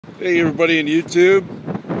Hey everybody on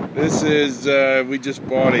YouTube, this is, we just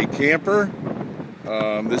bought a camper.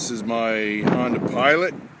 This is my Honda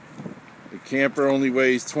Pilot. The camper only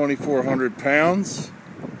weighs 2,400 pounds.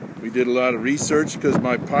 We did a lot of research because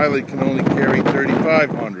my Pilot can only carry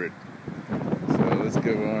 3,500. So let's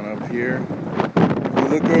go on up here. If you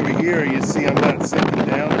look over here, you see I'm not sinking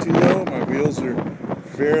down too low. My wheels are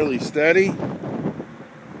fairly steady.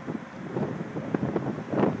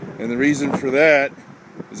 And the reason for that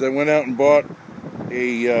is I went out and bought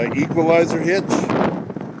a equalizer hitch.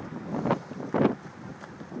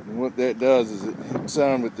 And what that does is it hooks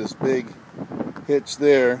on with this big hitch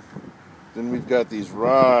there. Then we've got these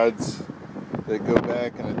rods that go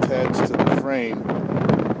back and attach to the frame.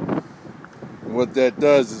 And what that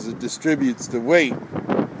does is it distributes the weight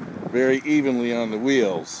very evenly on the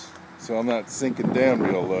wheels, so I'm not sinking down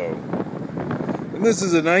real low. And this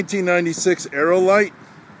is a 1996 Aerolite.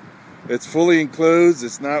 It's fully enclosed.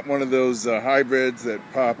 It's not one of those hybrids that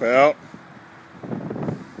pop out.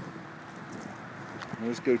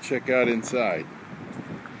 Let's go check out inside.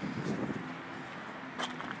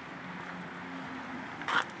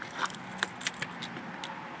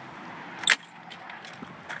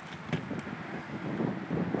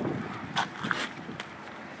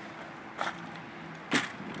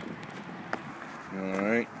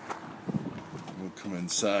 Alright, we'll come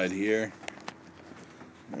inside here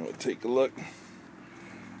and we'll take a look.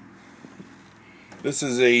 This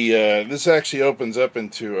is a, this actually opens up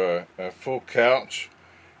into a full couch,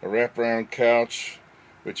 a wraparound couch,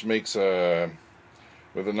 which makes with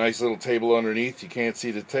a nice little table underneath. You can't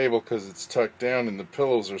see the table because it's tucked down and the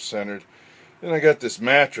pillows are centered. Then I got this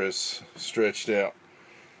mattress stretched out.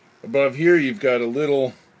 Above here you've got a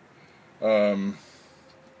little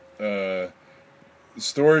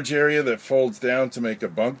storage area that folds down to make a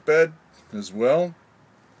bunk bed as well,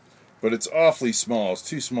 but it's awfully small. It's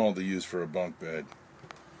too small to use for a bunk bed.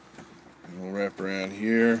 And we'll wrap around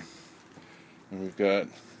here, and we've got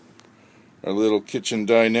our little kitchen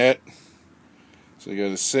dinette. So you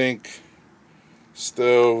got a sink,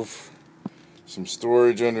 stove, some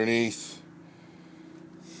storage underneath.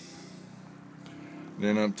 And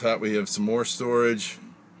then on top we have some more storage,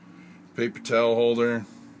 paper towel holder.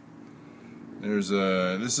 There's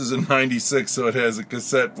a, this is a 96, so it has a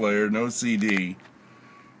cassette player, no CD.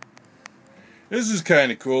 This is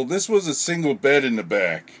kind of cool. This was a single bed in the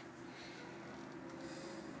back.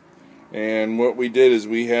 And what we did is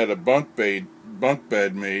we had a bunk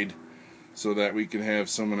bed made so that we can have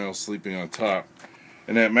someone else sleeping on top.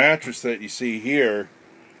 And that mattress that you see here,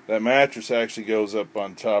 that mattress actually goes up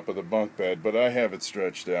on top of the bunk bed, but I have it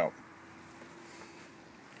stretched out.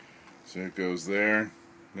 So it goes there.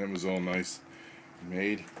 That was all nice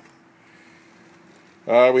made.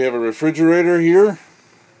 We have a refrigerator here,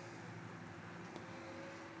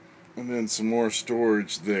 and then some more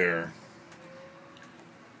storage there.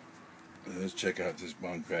 Let's check out this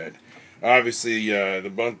bunk bed. Obviously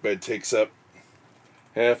the bunk bed takes up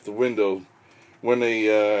half the window. When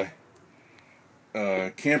a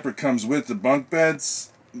camper comes with the bunk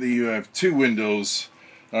beds, you have two windows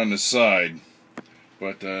on the side,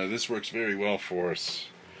 but this works very well for us.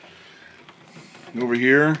 Over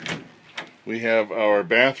here we have our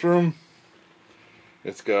bathroom.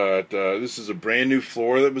 It's got, this is a brand new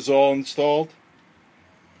floor that was all installed.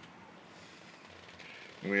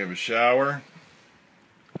 And we have a shower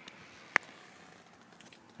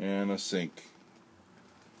and a sink.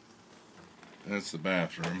 That's the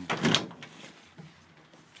bathroom.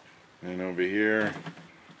 And over here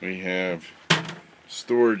we have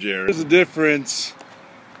storage area. There's a difference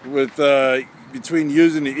with between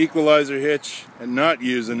using the equalizer hitch and not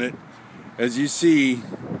using it. As you see,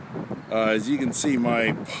 as you can see,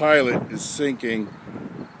 my Pilot is sinking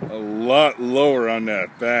a lot lower on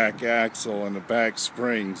that back axle and the back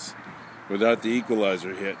springs without the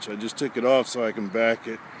equalizer hitch. I just took it off so I can back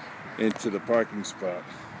it into the parking spot.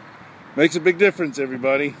 Makes a big difference,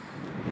 everybody.